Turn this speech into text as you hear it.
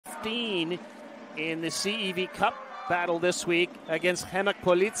15 in the CEV Cup battle this week against Hemek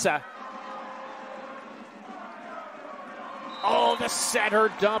Polica. Oh, the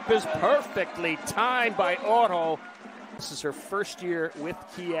setter dump is perfectly timed by Oro. This is her first year with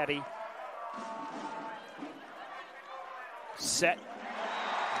Chieri. Set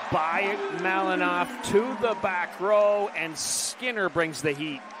by Malinoff to the back row, and Skinner brings the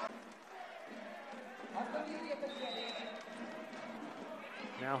heat.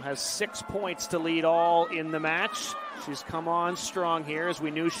 Now has 6 points to lead all in the match. She's come on strong here, as we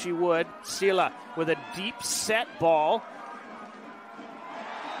knew she would. Sila with a deep set ball.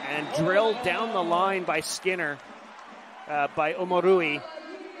 And drilled down the line by Skinner, by Omorui.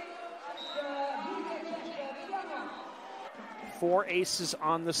 4 aces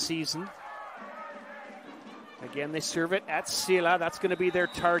on the season. Again, they serve it at Sila. That's going to be their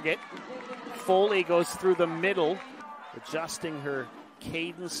target. Foley goes through the middle, adjusting her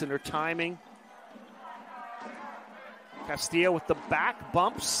cadence and her timing. Castillo with the back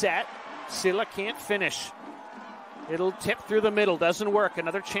bump set. Sila can't finish. It'll tip through the middle. Doesn't work.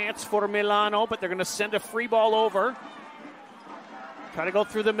 Another chance for Milano, but they're going to send a free ball over. Try to go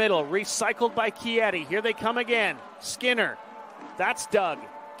through the middle. Recycled by Chieri. Here they come again. Skinner. That's dug.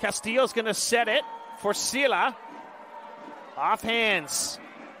 Castillo's going to set it for Sila. Off hands.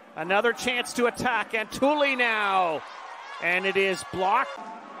 Another chance to attack. And Tully now. And it is blocked.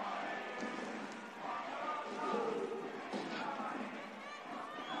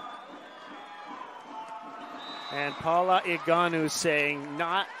 And Paula Iganu saying,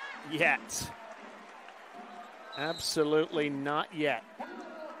 not yet. Absolutely not yet.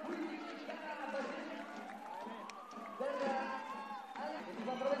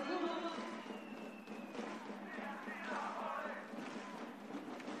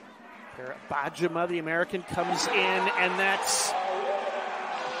 Bajima, the American, comes in, and that's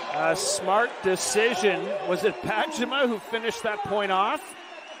a smart decision. Was it Bajima who finished that point off?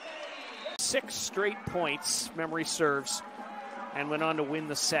 6 straight points, memory serves, and went on to win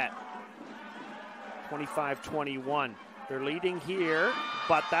the set. 25-21. They're leading here,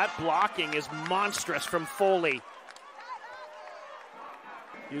 but that blocking is monstrous from Foley.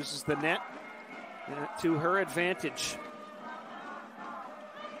 Uses the net to her advantage.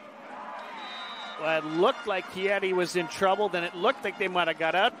 Well, it looked like Chieri was in trouble, then it looked like they might have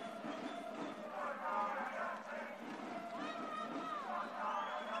got out.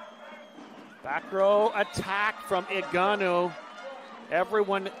 Back row attack from Iganu.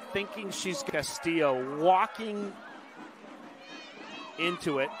 Everyone thinking she's Castillo, walking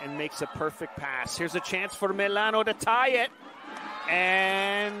into it and makes a perfect pass. Here's a chance for Milano to tie it,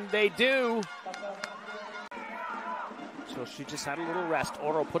 and they do. So she just had a little rest.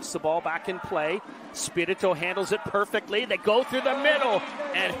 Oro puts the ball back in play. Spirito handles it perfectly. They go through the middle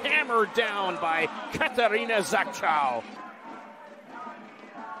and hammered down by Katarina Zakchow.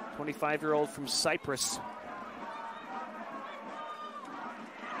 25-year-old from Cyprus.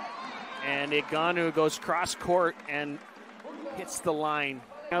 And Iganu goes cross court and hits the line.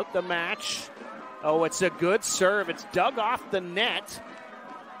 Out the match. Oh, it's a good serve. It's dug off the net.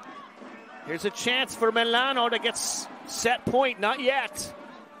 Here's a chance for Milano to get set point. Not yet.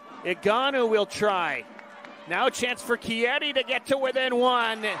 Iganu will try. Now a chance for Chieri to get to within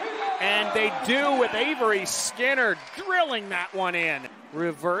one. And they do, with Avery Skinner drilling that one in.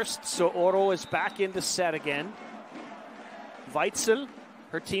 Reversed, so Oro is back in the set again. Weitzel,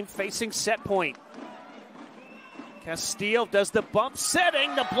 her team facing set point. Castillo does the bump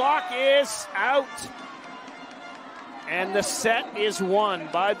setting. The block is out. And the set is won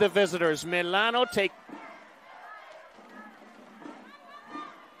by the visitors. Milano take.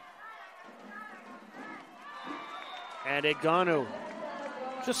 And Iganu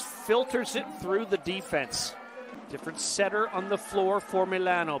just filters it through the defense. Different setter on the floor for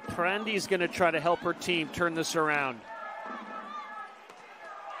Milano. Prandi's going to try to help her team turn this around.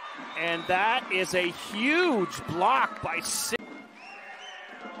 And that is a huge block by Sid.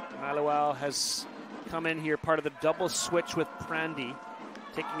 Maluel has come in here, part of the double switch with Prandi,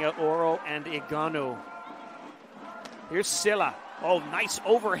 taking out Oro and Iganu. Here's Silla. Oh, nice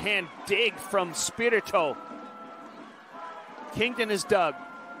overhand dig from Spirito. Kingdon is dug.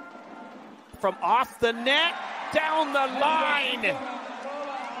 From off the net, down the line.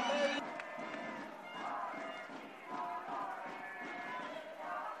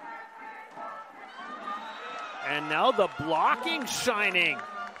 And now the blocking shining.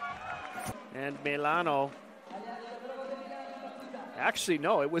 And Milano. Actually,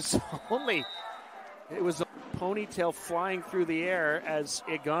 no, it was a ponytail flying through the air as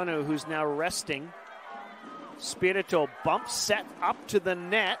Iganu, who's now resting, Spirito bump set up to the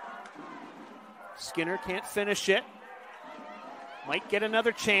net. Skinner can't finish it. Might get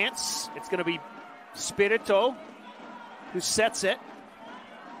another chance. It's going to be Spirito who sets it.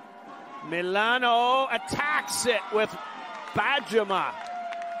 Milano attacks it with Bajama.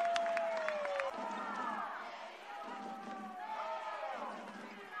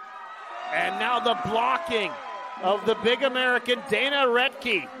 And now the blocking of the big American Dana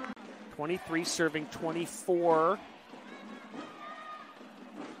Retke. 23 serving 24.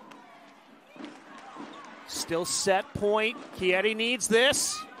 Still set point. Chieri needs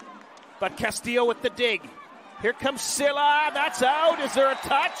this. But Castillo with the dig. Here comes Silla. That's out. Is there a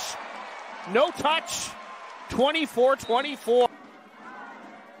touch? No touch. 24-24.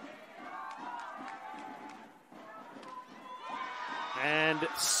 And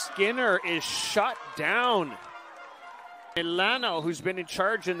Skinner is shut down. Milano, who's been in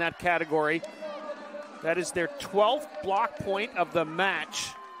charge in that category. That is their 12th block point of the match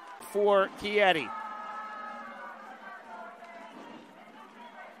for Chieri.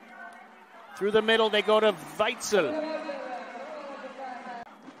 Through the middle, they go to Weitzel.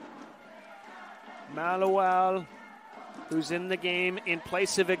 Maluel, who's in the game in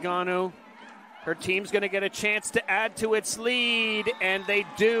place of Iganu. Her team's going to get a chance to add to its lead, and they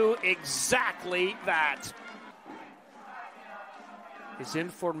do exactly that. Is in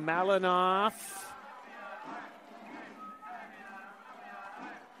for Malinoff.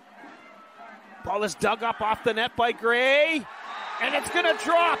 Ball is dug up off the net by Gray, and it's going to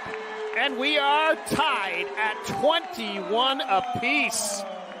drop. And we are tied at 21 apiece.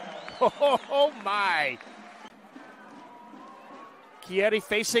 Oh my. Chieri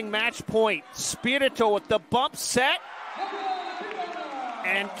facing match point. Spirito with the bump set.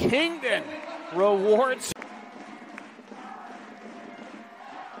 And Kingdon rewards.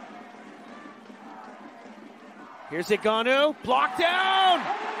 Here's Iganu. Blocked down.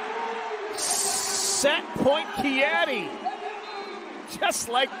 Set point Chieri. Just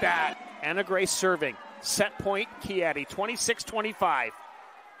like that. Anna Gray serving. Set point Chieri. 26-25.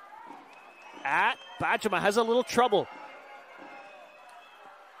 Bajama has a little trouble.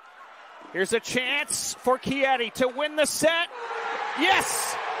 Here's a chance for Chieri to win the set.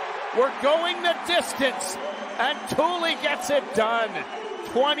 Yes! We're going the distance. And Thule gets it done.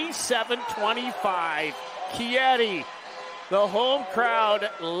 27-25. Chieri. The home crowd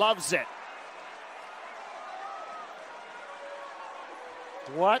loves it.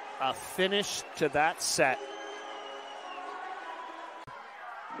 What a finish to that set.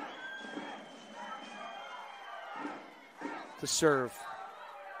 To serve.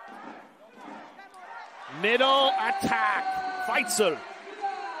 Middle attack. Weitzel.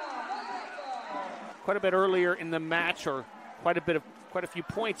 Quite a bit earlier in the match, or quite a few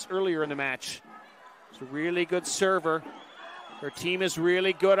points earlier in the match. It's a really good server. Her team is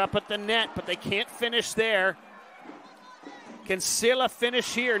really good up at the net, but they can't finish there. Can Silla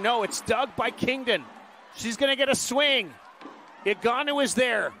finish here? No, it's dug by Kingdon. She's going to get a swing. Iganu is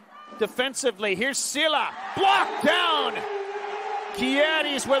there defensively. Here's Silla. Blocked down.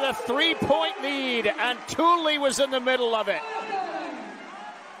 Chieri's with a 3-point lead, and Thule was in the middle of it.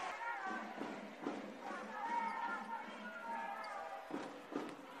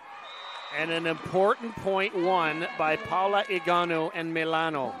 And an important point won by Paula Iganu and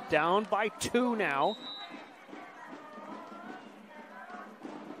Milano. Down by 2 now.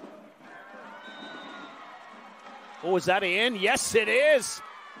 Oh, is that in? Yes, it is.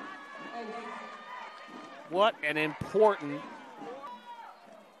 What an important.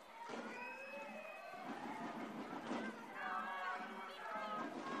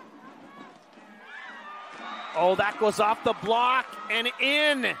 Oh, that goes off the block and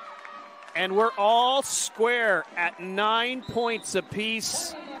in. And we're all square at 9 points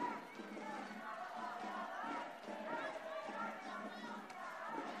apiece.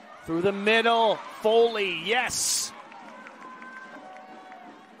 Through the middle, Foley, yes.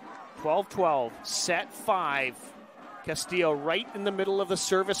 12-12, set 5. Castillo right in the middle of the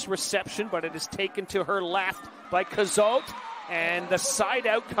service reception, but it is taken to her left by Cazot. And the side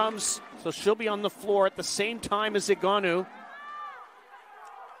out comes, so she'll be on the floor at the same time as Iganu.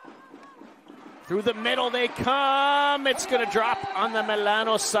 Through the middle they come. It's going to drop on the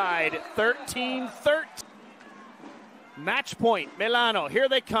Milano side. 13-13. Match point, Milano. Here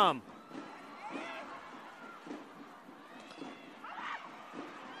they come.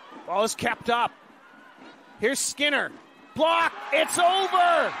 Ball is kept up. Here's Skinner. Block. It's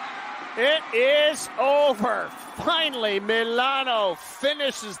over. It is over. Finally, Milano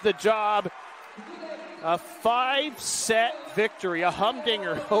finishes the job. A 5-set victory, a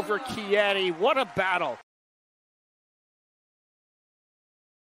humdinger over Chieri. What a battle.